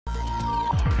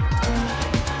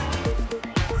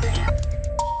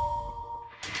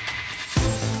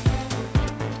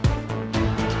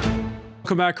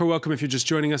Welcome back, or welcome if you're just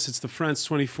joining us. It's the France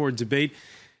 24 debate.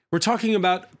 We're talking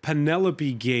about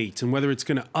Penelope Gate and whether it's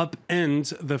going to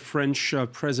upend the French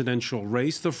presidential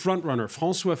race. The frontrunner,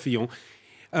 François Fillon,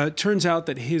 turns out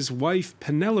that his wife,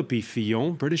 Penelope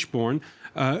Fillon, British-born,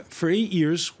 for 8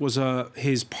 years was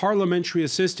his parliamentary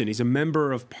assistant. He's a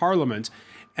member of parliament.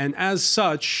 And as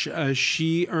such,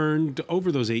 she earned,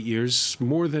 over those 8 years,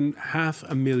 more than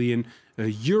 €500,000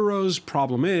 euros.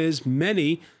 Problem is,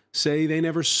 many say they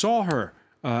never saw her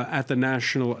at the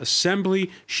National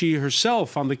Assembly. She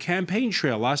herself on the campaign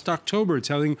trail last October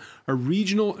telling a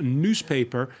regional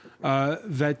newspaper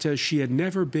that she had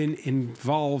never been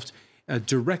involved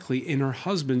directly in her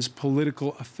husband's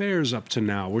political affairs up to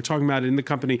now. We're talking about it in the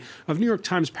company of New York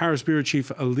Times Paris bureau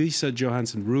chief Elisa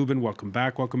Johansson-Rubin. Welcome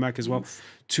back as well.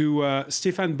 To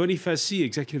Stéphane Bonifaci,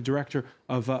 executive director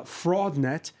of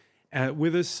FraudNet.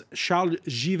 With us, Charles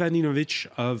Givaninovic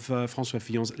of François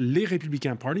Fillon's Les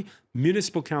Républicains Party,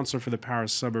 municipal councillor for the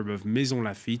Paris suburb of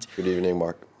Maisons-Laffitte. Good evening,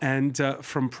 Mark. And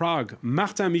from Prague,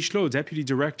 Martin Michele, deputy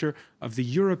director of the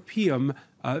European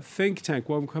think tank.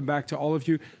 Welcome back to all of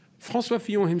you. François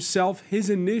Fillon himself, his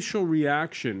initial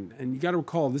reaction, and you got to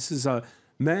recall, this is a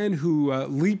man who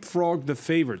leapfrogged the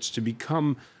favorites to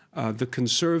become the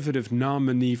conservative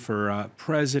nominee for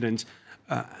president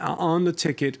on the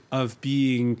ticket of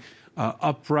being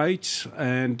upright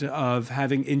and of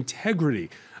having integrity.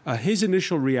 His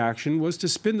initial reaction was to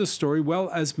spin the story,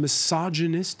 well, as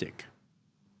misogynistic.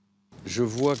 I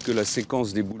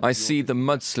see the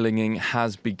mudslinging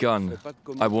has begun.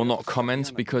 I will not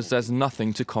comment because there's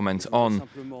nothing to comment on.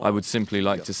 I would simply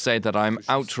like to say that I'm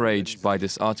outraged by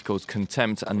this article's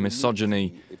contempt and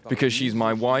misogyny. Because she's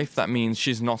my wife, that means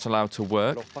she's not allowed to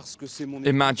work.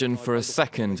 Imagine for a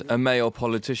second a male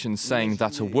politician saying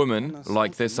that a woman,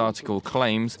 like this article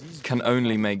claims, can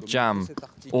only make jam.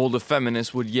 All the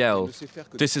feminists would yell.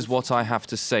 This is what I have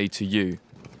to say to you.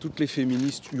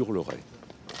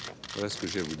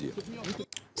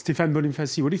 Stéphane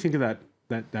Bonifaci, what do you think of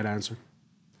that answer?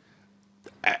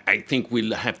 I think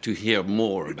we'll have to hear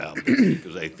more about this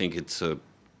because I think it's a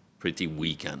pretty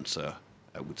weak answer,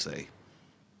 I would say.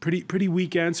 Pretty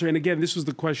weak answer. And again, this was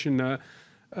the question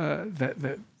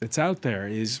that's out there,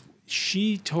 is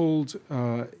she told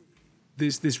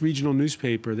this regional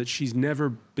newspaper that she's never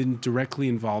been directly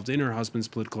involved in her husband's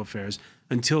political affairs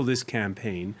until this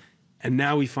campaign. And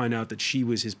now we find out that she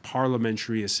was his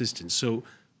parliamentary assistant. So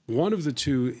one of the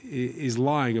two is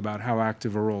lying about how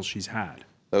active a role she's had.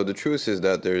 No, the truth is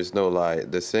that there is no lie.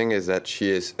 The thing is that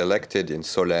she is elected in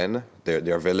Solesmes,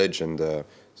 their village in the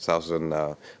southern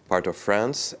part of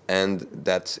France, and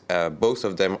that both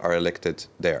of them are elected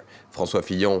there. François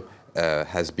Fillon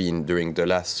has been, during the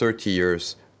last 30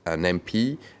 years, an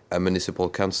MP, a municipal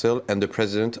council, and the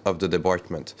president of the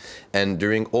department. And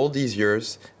during all these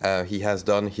years, he has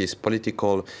done his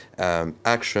political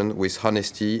action with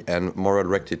honesty and moral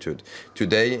rectitude.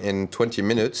 Today, in 20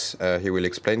 minutes, he will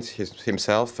explain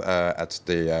himself at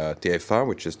the TF1,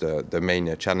 which is the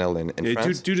main channel in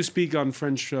France. Due to speak on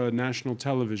French national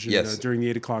television. Yes. During the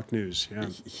 8 o'clock news. Yeah.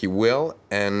 He will.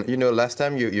 And, you know, last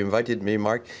time you invited me,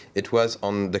 Mark, it was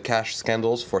on the cash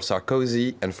scandals for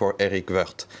Sarkozy and for Eric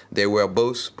Woerth. They were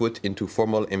both put into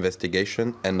formal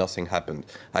investigation and nothing happened.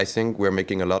 I think we're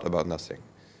making a lot about nothing.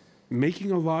 Making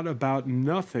a lot about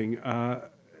nothing.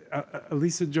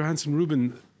 Elisa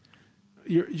Johansson-Rubin,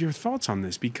 your thoughts on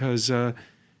this? Because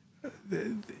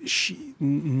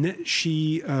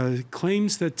she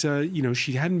claims that you know,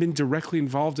 she hadn't been directly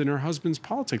involved in her husband's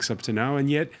politics up to now,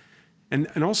 and yet,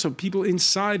 and also people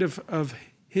inside of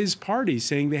his party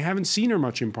saying they haven't seen her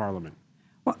much in Parliament.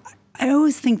 Well, I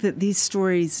always think that these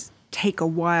stories take a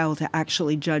while to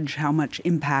actually judge how much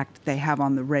impact they have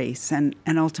on the race. And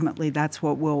ultimately, that's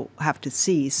what we'll have to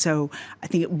see. So I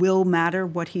think it will matter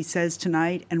what he says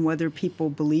tonight and whether people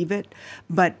believe it.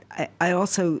 But I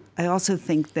also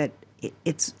think that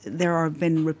there have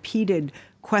been repeated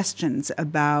questions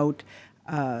about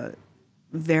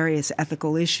various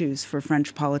ethical issues for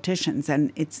French politicians.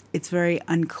 And it's very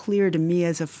unclear to me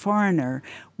as a foreigner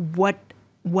what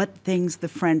things the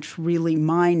French really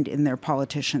mind in their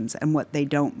politicians and what they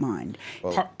don't mind.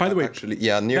 Well, by the way, actually,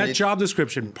 yeah, that job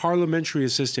description, parliamentary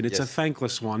assistant, it's a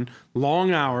thankless one,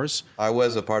 long hours. I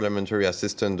was a parliamentary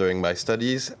assistant during my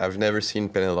studies. I've never seen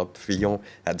Penelope Fillon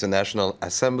at the National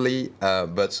Assembly,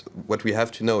 but what we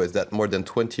have to know is that more than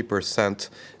 20%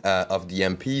 of the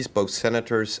MPs, both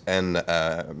senators and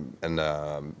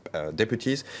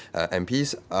deputies,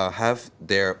 MPs, have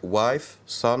their wife,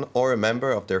 son, or a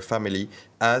member of their family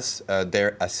as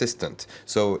their assistant.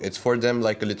 So it's for them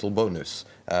like a little bonus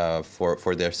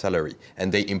for their salary.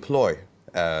 And they employ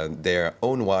their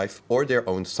own wife or their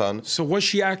own son. So was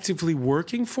she actively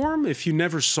working for him if you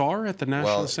never saw her at the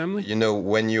National Assembly? You know,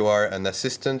 when you are an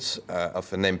assistant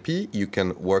of an MP, you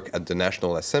can work at the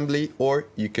National Assembly or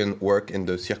you can work in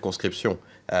the circonscription.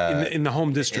 In the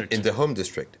home district. In the home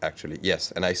district, actually,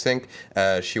 yes. And I think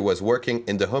she was working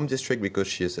in the home district because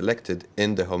she is elected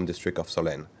in the home district of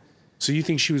Solesmes. So you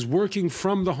think she was working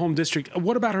from the home district.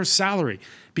 What about her salary?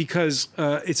 Because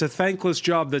it's a thankless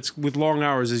job that's with long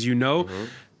hours, as you know.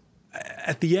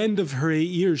 At the end of her 8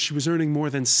 years, she was earning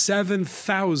more than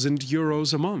 7,000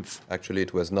 euros a month. Actually,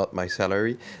 it was not my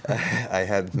salary. I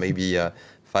had maybe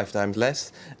 5 times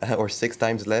less or 6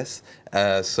 times less.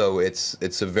 So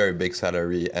it's a very big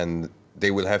salary, and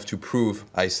they will have to prove,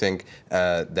 I think,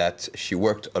 that she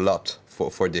worked a lot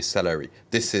for this salary.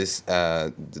 This is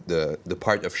the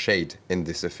part of shade in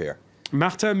this affair.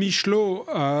 Martin Michele,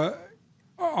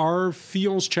 are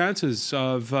Fillon's chances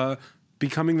of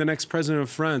becoming the next president of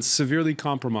France severely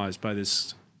compromised by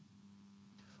this?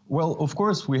 Well, of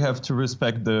course, we have to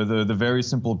respect the very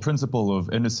simple principle of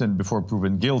innocent before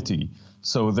proven guilty.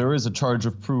 So there is a charge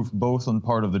of proof both on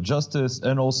part of the justice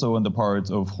and also on the part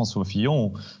of François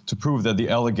Fillon to prove that the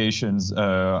allegations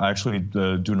actually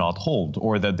do not hold,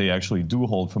 or that they actually do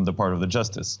hold from the part of the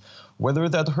justice. Whether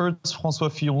that hurts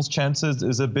François Fillon's chances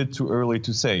is a bit too early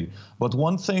to say. But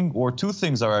one thing or two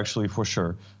things are actually for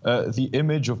sure. The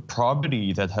image of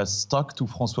probity that has stuck to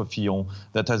François Fillon,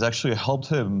 that has actually helped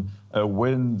him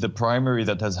win the primary,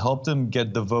 that has helped him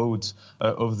get the vote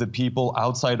of the people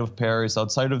outside of Paris,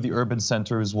 outside of the urban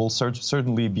centers, will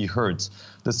certainly be hurt.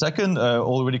 The second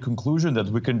already conclusion that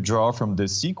we can draw from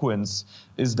this sequence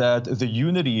is that the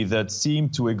unity that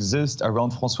seemed to exist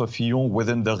around François Fillon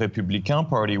within the Républicain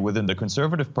Party, within the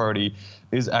Conservative Party,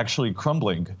 is actually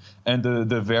crumbling. And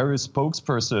the various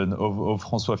spokesperson of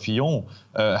François Fillon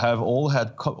have all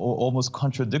had almost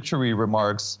contradictory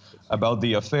remarks about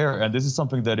the affair. And this is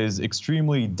something that is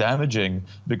extremely damaging,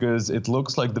 because it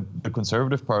looks like the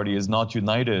Conservative Party is not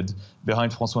united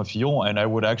behind François Fillon. And I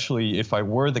would actually, if I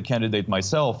were the candidate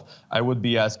myself, I would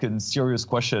be asking serious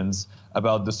questions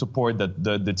about the support that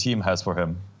the team has for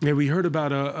him. Yeah, we heard about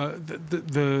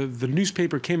the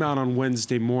newspaper came out on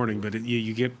Wednesday morning, but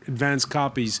you get advanced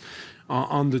copies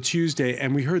on the Tuesday,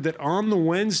 and we heard that on the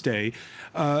Wednesday,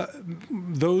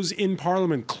 those in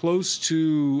Parliament close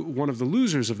to one of the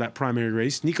losers of that primary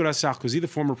race, Nicolas Sarkozy, the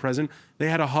former president, they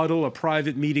had a huddle, a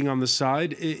private meeting on the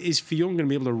side. Is Fillon going to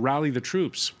be able to rally the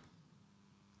troops?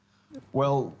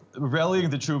 Well, rallying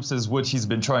the troops is what he's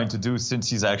been trying to do since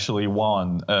he's actually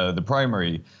won the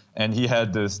primary. And he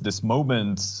had this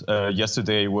moment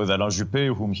yesterday with Alain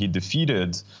Juppé, whom he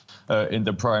defeated in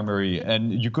the primary.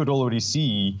 And you could already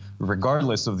see,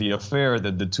 regardless of the affair,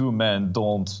 that the two men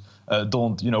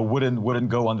wouldn't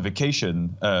go on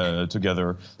vacation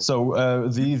together. So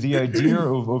the idea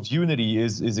of unity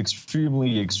is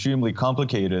extremely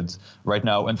complicated right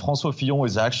now. And François Fillon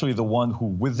is actually the one who,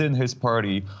 within his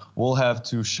party, will have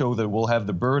to show that will have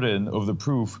the burden of the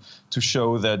proof to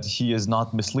show that he is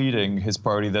not misleading his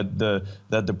party, that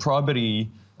the probity,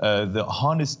 the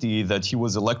honesty that he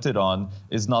was elected on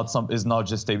is not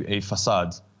just a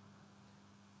facade.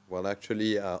 Well,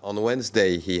 actually, on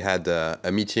Wednesday, he had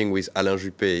a meeting with Alain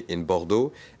Juppé in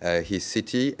Bordeaux, his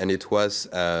city, and it was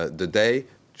the day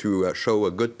to show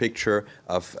a good picture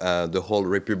of the whole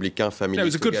Républicain family. Yeah, it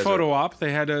was a good together. photo op.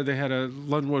 They had a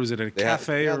lunch. What was it? A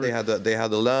cafe? They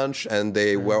had a lunch, and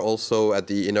they were also at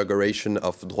the inauguration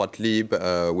of Droite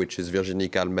Libre, which is Virginie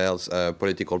Calmer's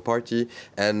political party,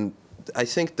 and I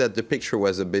think that the picture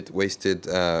was a bit wasted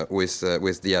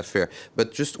with the affair.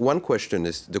 But just one question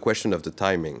is the question of the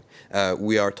timing.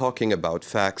 We are talking about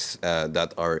facts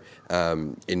that are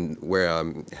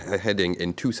heading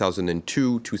in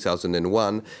 2002,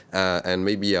 2001, and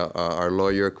maybe our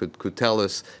lawyer could tell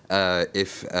us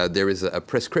if there is a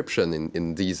prescription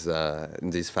in these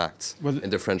facts in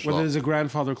the French law. Well, there's a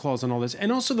grandfather clause on all this,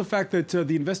 and also the fact that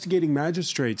the investigating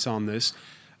magistrates on this,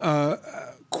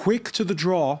 quick to the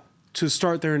draw to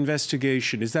start their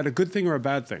investigation. Is that a good thing or a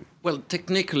bad thing? Well,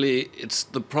 technically, it's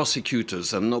the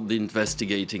prosecutors and not the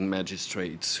investigating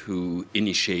magistrates who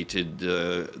initiated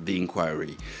the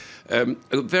inquiry.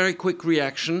 A very quick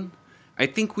reaction. I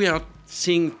think we are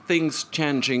seeing things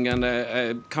changing,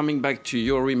 and coming back to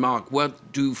your remark,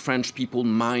 what do French people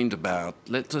mind about?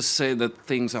 Let us say that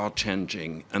things are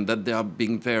changing and that they are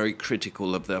being very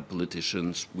critical of their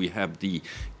politicians. We have the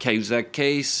Cahuzac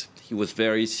case. He was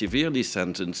very severely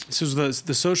sentenced. This was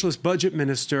the socialist budget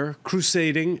minister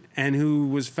crusading and who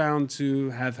was found to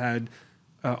have had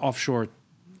offshore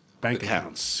bank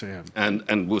accounts. Yeah.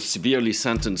 And was severely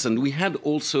sentenced. And we had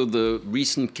also the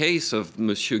recent case of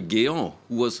Monsieur Guéant,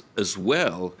 who was as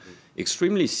well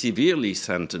extremely severely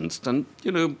sentenced. And,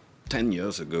 you know, 10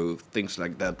 years ago, things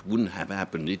like that wouldn't have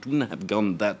happened. It wouldn't have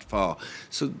gone that far.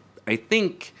 So I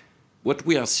think what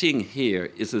we are seeing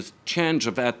here is a change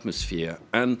of atmosphere.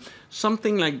 And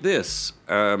something like this,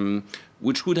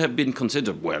 which would have been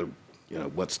considered, well, you know,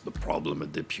 what's the problem, a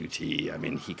deputy? I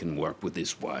mean, he can work with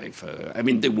his wife. I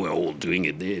mean, they were all doing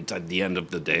it at the end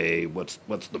of the day. What's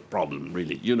the problem,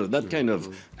 really? You know, that kind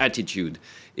of attitude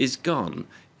is gone,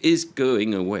 is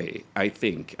going away, I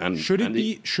think. And should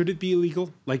it be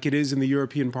illegal, like it is in the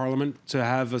European Parliament, to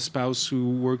have a spouse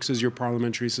who works as your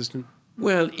parliamentary assistant?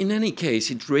 Well, in any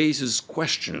case, it raises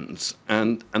questions.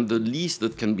 And the least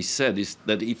that can be said is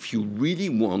that if you really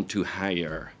want to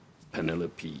hire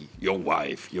Penelope, your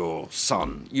wife, your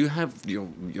son, you have your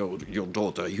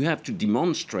daughter, you have to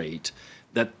demonstrate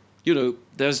that, you know,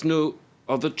 there's no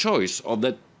other choice, or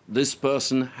that this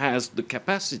person has the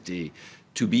capacity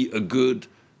to be a good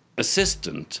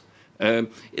assistant.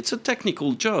 It's a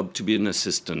technical job to be an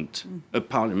assistant, a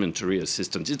parliamentary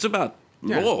assistant. It's about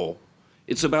law.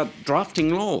 It's about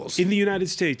drafting laws. In the United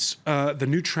States, the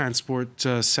new transport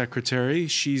secretary,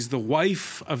 she's the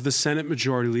wife of the Senate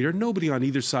Majority Leader. Nobody on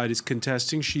either side is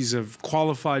contesting. She's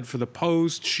qualified for the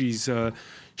post. She's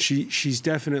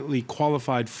definitely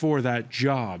qualified for that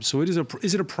job. So is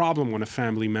it a problem when a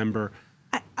family member?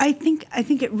 I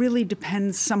think it really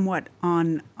depends somewhat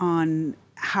on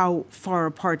how far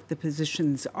apart the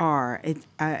positions are,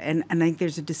 and I think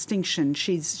there's a distinction.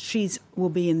 She's will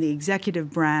be in the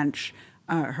executive branch.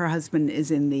 Her husband is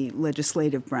in the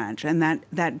legislative branch, and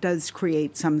that does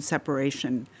create some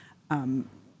separation.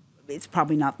 It's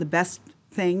probably not the best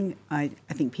thing. I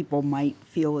think people might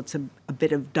feel it's a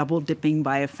bit of double dipping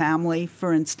by a family,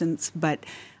 for instance, but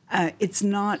it's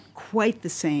not quite the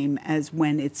same as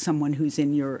when it's someone who's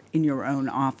in your own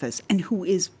office and who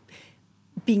is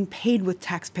being paid with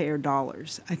taxpayer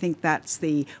dollars. I think that's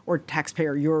or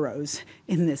taxpayer euros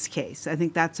in this case. I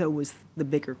think that's always the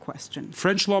bigger question.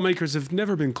 French lawmakers have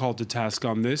never been called to task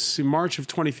on this. In March of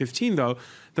 2015, though,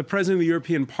 the President of the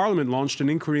European Parliament launched an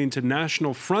inquiry into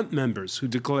National Front members who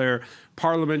declare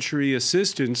parliamentary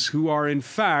assistants who are, in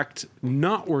fact,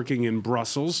 not working in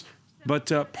Brussels,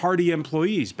 but party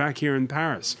employees back here in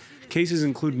Paris. Cases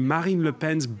include Marine Le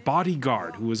Pen's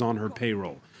bodyguard, who was on her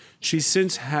payroll. She's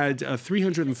since had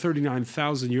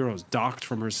 339,000 euros docked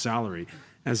from her salary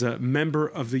as a member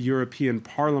of the European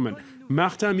Parliament.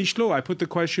 Martin Michele, I put the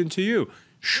question to you.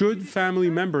 Should family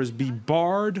members be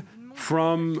barred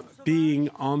from being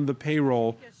on the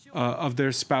payroll of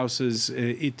their spouses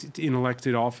in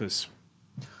elected office?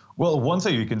 Well, one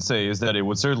thing you can say is that it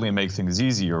would certainly make things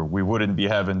easier. We wouldn't be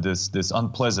having this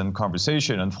unpleasant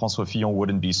conversation, and François Fillon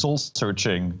wouldn't be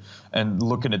soul-searching and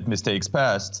looking at mistakes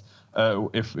past.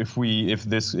 If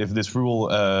this rule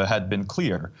had been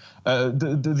clear.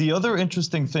 The other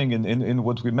interesting thing in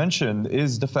what we mentioned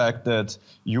is the fact that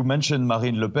you mentioned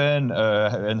Marine Le Pen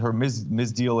and her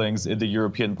misdealings in the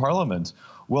European Parliament.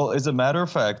 Well, as a matter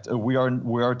of fact, we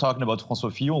are talking about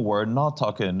François Fillon. We're not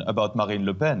talking about Marine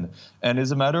Le Pen. And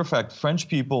as a matter of fact, French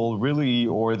people really,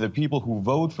 or the people who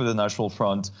vote for the National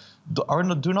Front,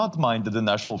 do not mind that the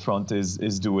National Front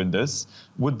is doing this.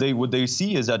 What they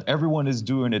see is that everyone is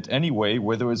doing it anyway,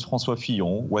 whether it's François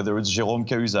Fillon, whether it's Jérôme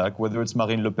Cahuzac, whether it's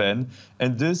Marine Le Pen.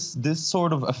 And this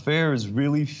sort of affairs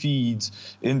really feeds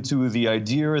into the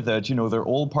idea that, you know, they're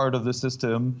all part of the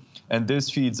system. And this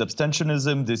feeds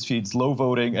abstentionism, this feeds low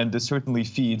voting, and this certainly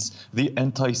feeds the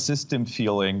anti-system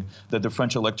feeling that the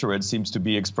French electorate seems to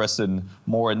be expressing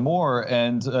more and more.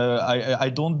 And I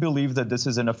don't believe that this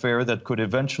is an affair that could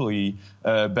eventually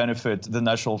benefit the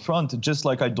National Front, just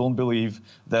like I don't believe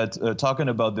that talking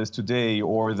about this today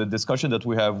or the discussion that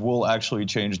we have will actually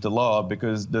change the law,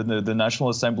 because the National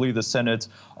Assembly, the Senate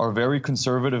are very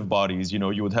conservative bodies. You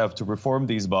know, you would have to reform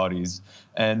these bodies.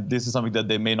 And this is something that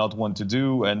they may not want to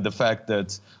do. And the fact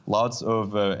that lots of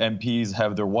MPs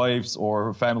have their wives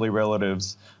or family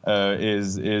relatives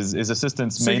is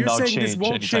assistance may not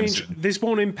change. This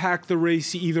won't impact the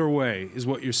race either way, is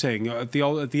what you're saying. At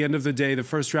the end of the day, the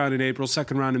first round in April,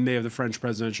 second round in May of the French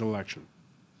presidential election.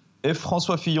 If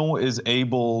François Fillon is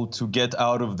able to get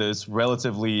out of this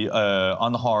relatively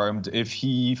unharmed, if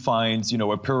he finds, you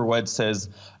know, a pirouette says,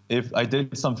 if I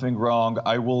did something wrong,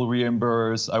 I will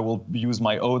reimburse, I will use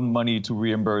my own money to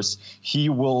reimburse, he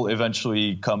will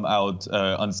eventually come out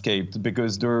unscathed,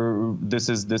 because this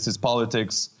is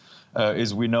politics.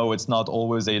 As we know, it's not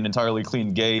always an entirely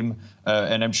clean game.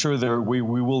 And I'm sure we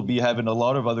will be having a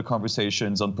lot of other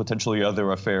conversations on potentially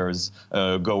other affairs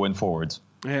going forward.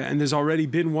 And there's already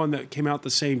been one that came out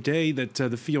the same day that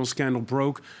the Fillon scandal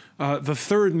broke. The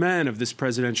third man of this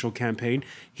presidential campaign,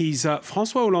 he's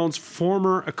François Hollande's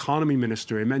former economy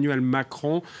minister, Emmanuel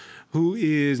Macron, who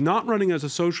is not running as a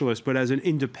socialist, but as an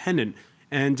independent.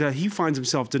 And he finds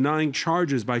himself denying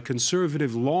charges by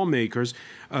conservative lawmakers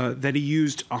that he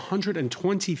used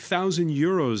 120,000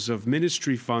 euros of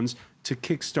ministry funds to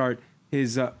kickstart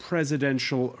his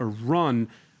presidential run.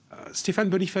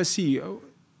 Stéphane Bonifaci,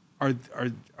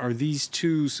 are these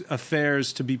two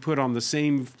affairs to be put on the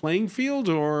same playing field,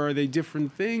 or are they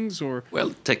different things? Or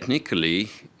well, technically,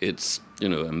 it's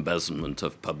embezzlement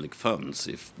of public funds.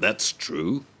 If that's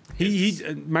true,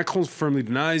 Macron firmly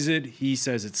denies it. He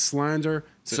says it's slander.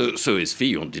 So is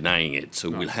Fillon denying it. So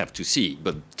we'll have to see.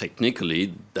 But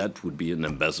technically, that would be an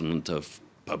embezzlement of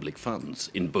public funds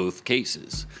in both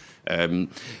cases. Fillon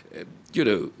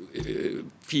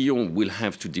will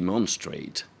have to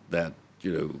demonstrate that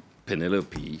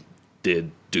Penelope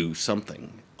did do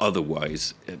something.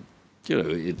 Otherwise,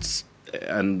 it's...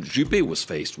 And Juppé was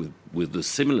faced with a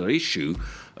similar issue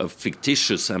of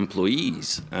fictitious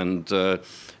employees. And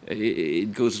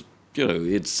it goes,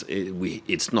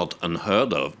 it's not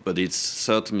unheard of, but it's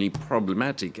certainly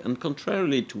problematic. And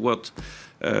contrarily to what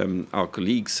our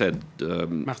colleague said,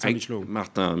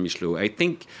 Martin Michele, I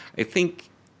think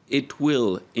it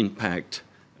will impact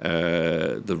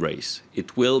the race.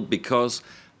 It will, because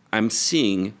I'm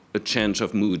seeing a change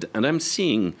of mood, and I'm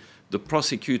seeing the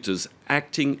prosecutors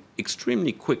acting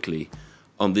extremely quickly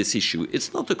on this issue.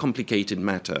 It's not a complicated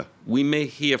matter. We may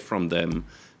hear from them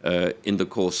in the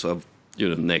course of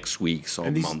next weeks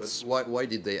or months. Why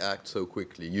did they act so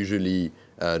quickly? Usually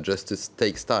justice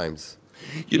takes time.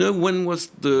 When was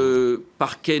the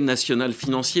Parquet National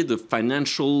Financier, the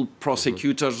Financial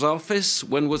Prosecutor's Office,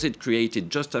 when was it created?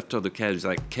 Just after the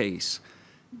Cahuzac case.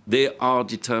 They are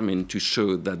determined to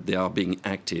show that they are being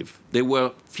active. They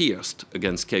were fierce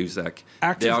against Cahuzac.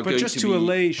 Active, but just to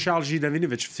allay Charles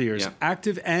Davinovich fears,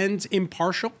 active and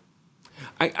impartial?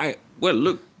 Well,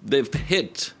 look, they've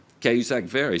hit Cahuzac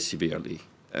very severely.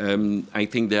 I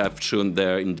think they have shown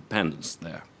their independence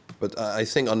there. But I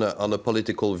think on a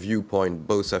political viewpoint,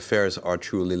 both affairs are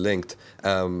truly linked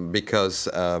because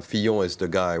Fillon is the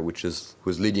guy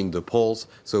who's leading the polls,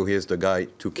 so he is the guy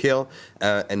to kill.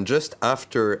 And just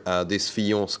after this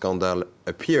Fillon scandal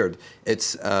appeared,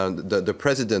 it's the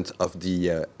president of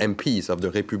the MPs, of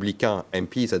the Républicains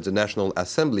MPs at the National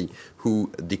Assembly,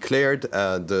 who declared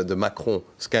the Macron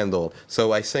scandal.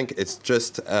 So I think it's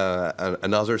just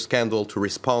another scandal to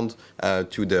respond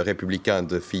to the Républicains and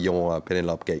the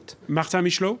Fillon-Penelope gate. Martin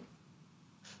Michele?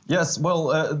 Yes,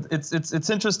 well, it's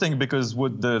interesting because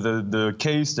with the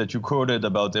case that you quoted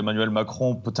about Emmanuel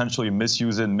Macron potentially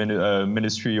misusing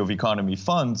Ministry of Economy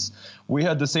funds, we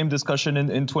had the same discussion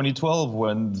in 2012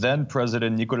 when then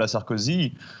President Nicolas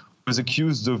Sarkozy was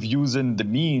accused of using the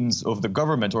means of the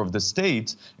government or of the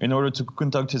state in order to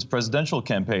conduct his presidential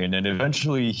campaign, and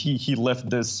eventually he left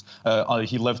this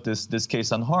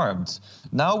case unharmed.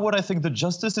 Now, what I think the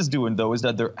justice is doing, though, is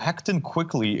that they're acting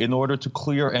quickly in order to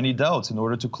clear any doubts, in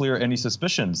order to clear any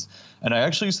suspicions. And I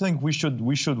actually think we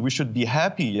should be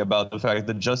happy about the fact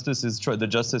that the justice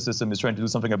system is trying to do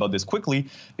something about this quickly,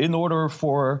 in order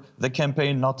for the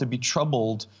campaign not to be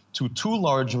troubled to too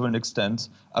large of an extent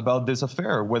about this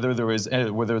affair, whether there is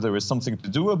something to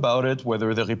do about it,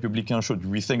 whether the Républicains should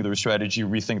rethink their strategy,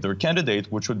 rethink their candidate,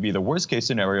 which would be the worst case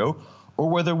scenario, or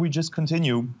whether we just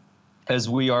continue as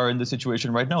we are in the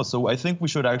situation right now. So I think we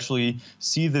should actually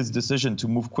see this decision to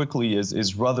move quickly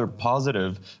is rather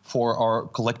positive for our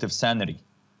collective sanity.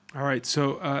 All right,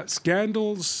 so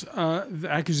scandals, the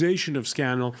accusation of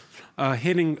scandal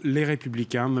hitting Les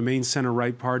Républicains, the main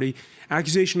center-right party,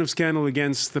 accusation of scandal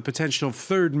against the potential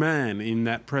third man in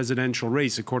that presidential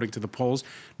race, according to the polls.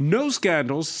 No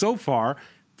scandals so far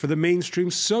for the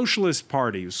mainstream socialist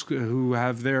parties, who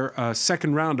have their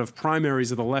second round of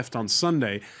primaries of the left on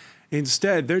Sunday.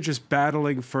 Instead, they're just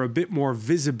battling for a bit more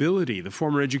visibility. The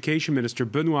former education minister,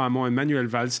 Benoît Hamon and Manuel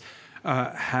Valls,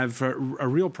 have a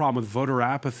real problem with voter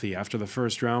apathy after the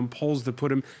first round. Polls that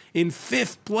put him in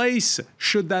 5th place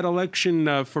should that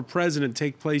election for president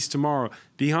take place tomorrow,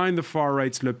 behind the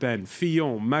far-right's Le Pen,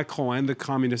 Fillon, Macron, and the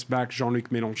communist-backed Jean-Luc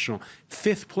Mélenchon.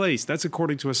 5th place, that's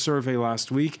according to a survey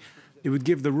last week. It would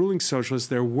give the ruling socialists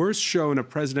their worst show in a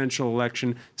presidential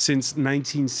election since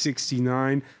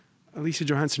 1969. Alicia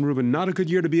Johansson-Rubin, not a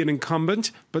good year to be an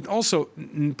incumbent, but also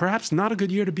perhaps not a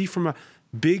good year to be from a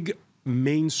big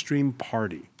mainstream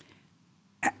party.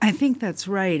 I think that's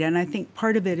right, and I think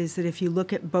part of it is that if you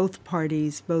look at both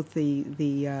parties, both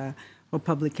the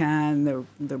Republican,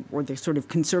 or the sort of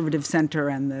conservative center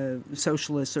and the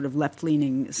socialist sort of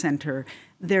left-leaning center,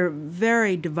 they're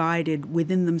very divided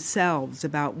within themselves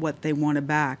about what they want to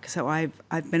back. So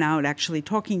I've been out actually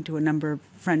talking to a number of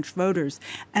French voters,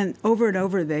 and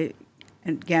over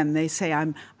they say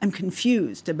I'm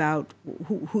confused about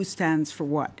who stands for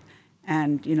what,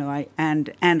 and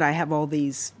I have all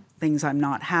these things I'm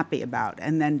not happy about,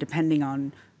 and then depending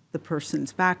on the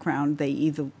person's background, they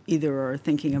either are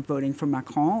thinking of voting for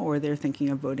Macron or they're thinking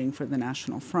of voting for the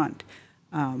National Front.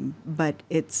 But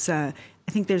it's I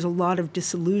think there's a lot of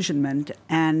disillusionment,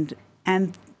 and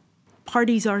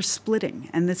parties are splitting,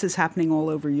 and this is happening all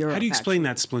over Europe. How do you explain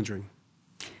that splintering?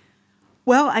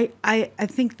 Well, I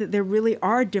think that there really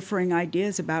are differing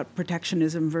ideas about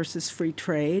protectionism versus free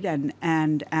trade,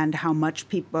 and how much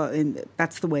people,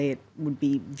 that's the way it would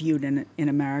be viewed in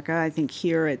America. I think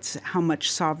here it's how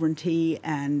much sovereignty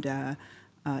and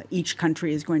each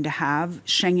country is going to have.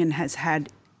 Schengen has had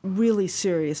really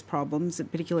serious problems,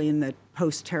 particularly in the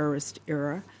post-terrorist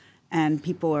era, and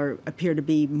people appear to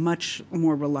be much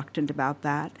more reluctant about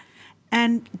that.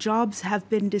 And jobs have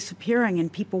been disappearing,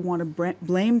 and people want to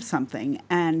blame something.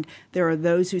 And there are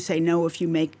those who say, no, if you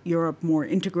make Europe more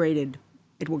integrated,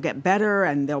 it will get better,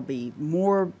 and there'll be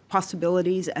more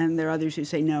possibilities. And there are others who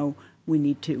say, no, we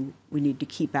need to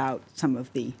keep out some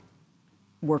of the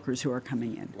workers who are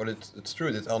coming in. Well, it's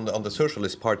true that on the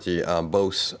Socialist Party,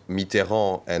 both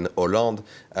Mitterrand and Hollande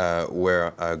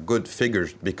were good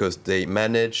figures because they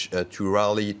managed to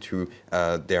rally to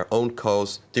their own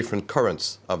cause different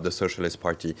currents of the Socialist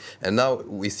Party. And now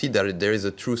we see that there is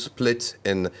a true split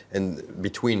in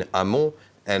between Hamon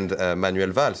and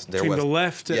Manuel Valls. Between the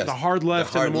left, yes, the hard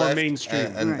left, and the more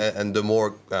mainstream. And the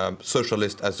more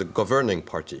socialist as a governing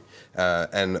party.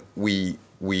 And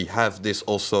we have this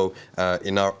also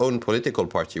in our own political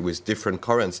party with different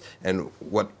currents. And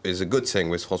what is a good thing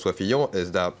with François Fillon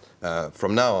is that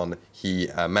from now on, he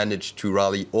managed to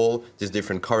rally all these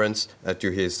different currents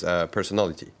to his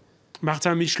personality.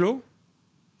 Martin Michelot?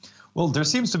 Well, there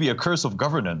seems to be a curse of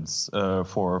governance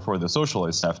for the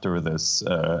socialists after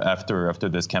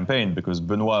this campaign, because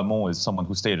Benoît Hamon is someone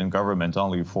who stayed in government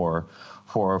only for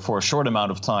a short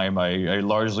amount of time, a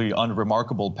largely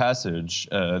unremarkable passage,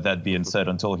 that being said,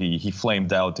 until he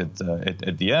flamed out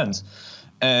at the end.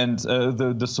 And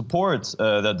the support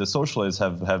that the socialists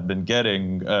have been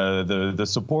getting, the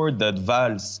support that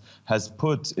Valls has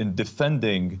put in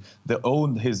defending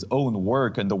his own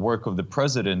work and the work of the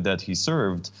president that he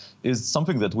served, is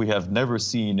something that we have never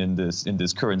seen in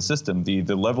this current system. The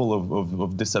level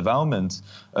of disavowalment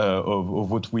of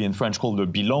what we in French call le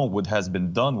bilan, what has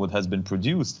been done, what has been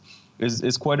produced,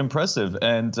 is quite impressive.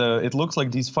 And it looks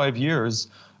like these 5 years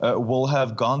will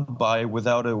have gone by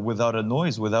without a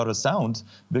noise, without a sound,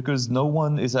 because no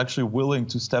one is actually willing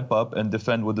to step up and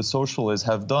defend what the socialists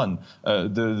have done.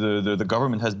 The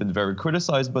government has been very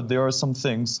criticized, but there are some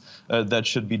things that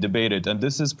should be debated, and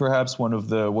this is perhaps one of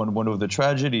the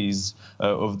tragedies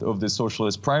of the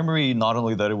socialist primary. Not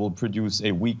only that it will produce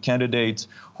a weak candidate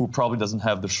who probably doesn't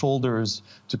have the shoulders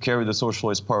to carry the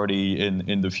Socialist Party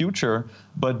in the future,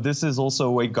 but this is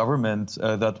also a government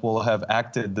that will have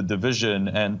acted the division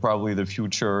and probably the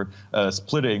future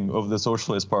splitting of the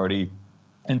Socialist Party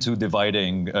into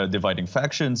dividing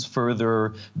factions,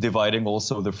 further dividing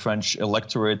also the French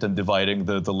electorate and dividing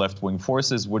the left-wing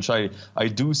forces, which I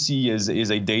do see is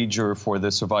a danger for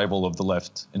the survival of the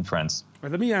left in France.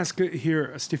 Let me ask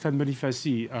here, Stéphane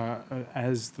Bonifaci,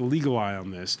 as the legal eye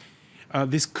on this.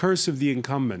 This curse of the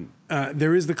incumbent,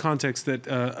 there is the context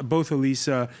that both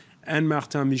Elisa and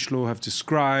Martin Michelot have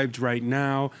described right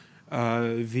now,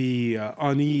 the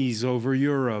unease over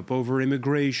Europe, over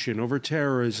immigration, over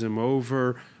terrorism,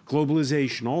 over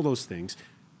globalization, all those things.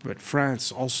 But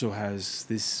France also has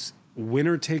this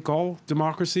winner-take-all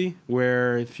democracy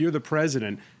where if you're the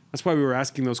president, that's why we were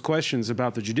asking those questions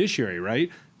about the judiciary, right?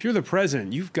 If you're the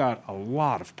president, you've got a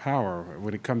lot of power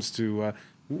when it comes to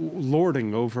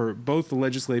lording over both the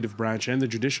legislative branch and the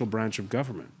judicial branch of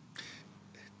government.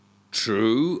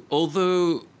 True,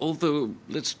 although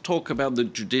let's talk about the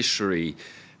judiciary.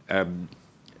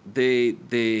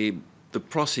 The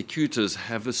prosecutors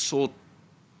have a sort,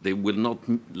 they will not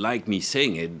like me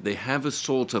saying it, they have a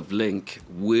sort of link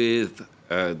with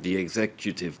the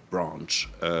executive branch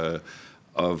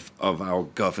of our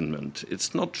government.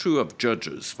 It's not true of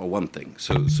judges, for one thing.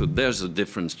 So there's a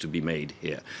difference to be made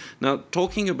here. Now,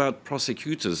 talking about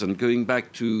prosecutors and going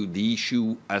back to the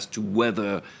issue as to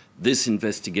whether this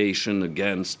investigation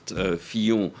against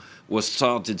Fillon was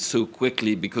started so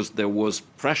quickly because there was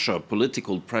pressure,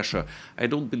 political pressure. I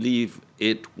don't believe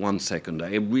it 1 second.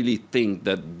 I really think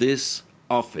that this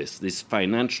office, this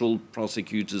financial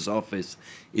prosecutor's office,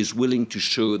 is willing to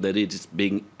show that it is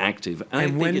being active. And I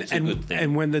think it's a good thing.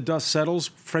 And when the dust settles,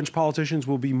 French politicians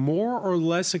will be more or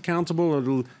less accountable, or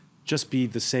it'll just be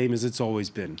the same as it's always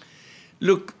been?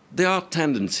 Look, there are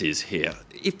tendencies here.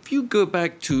 If you go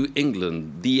back to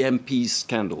England, the MP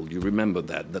scandal, you remember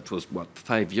that? That was, what,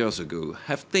 5 years ago.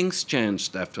 Have things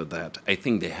changed after that? I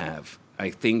think they have.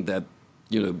 I think that,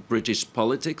 you know, British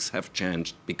politics have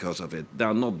changed because of it. They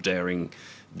are not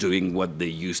doing what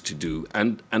they used to do.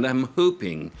 And I'm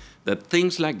hoping that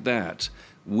things like that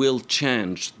will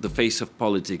change the face of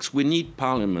politics. We need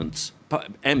parliaments,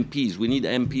 MPs. We need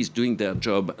MPs doing their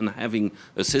job and having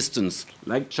assistants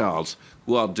like Charles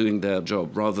who are doing their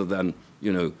job, rather than,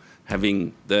 you know,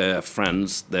 having their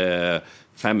friends, their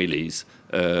families,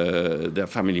 their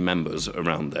family members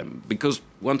around them. Because,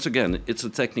 once again, it's a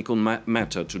technical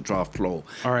matter to draft law.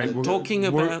 All right. Talking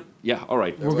about... Yeah, all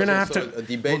right. We're going to have to... a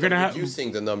debate on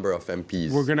reducing the number of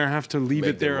MPs. We're going to have to leave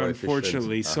it there,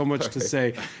 unfortunately. So much to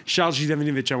say. Charles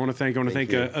Gidavinovic, I want to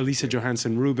thank. Elisa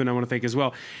Johansson-Rubin, I want to thank as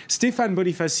well. Stéphane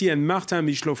Bonifaci and Martin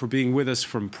Michele for being with us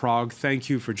from Prague. Thank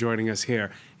you for joining us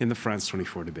here in the France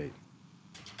 24 debate.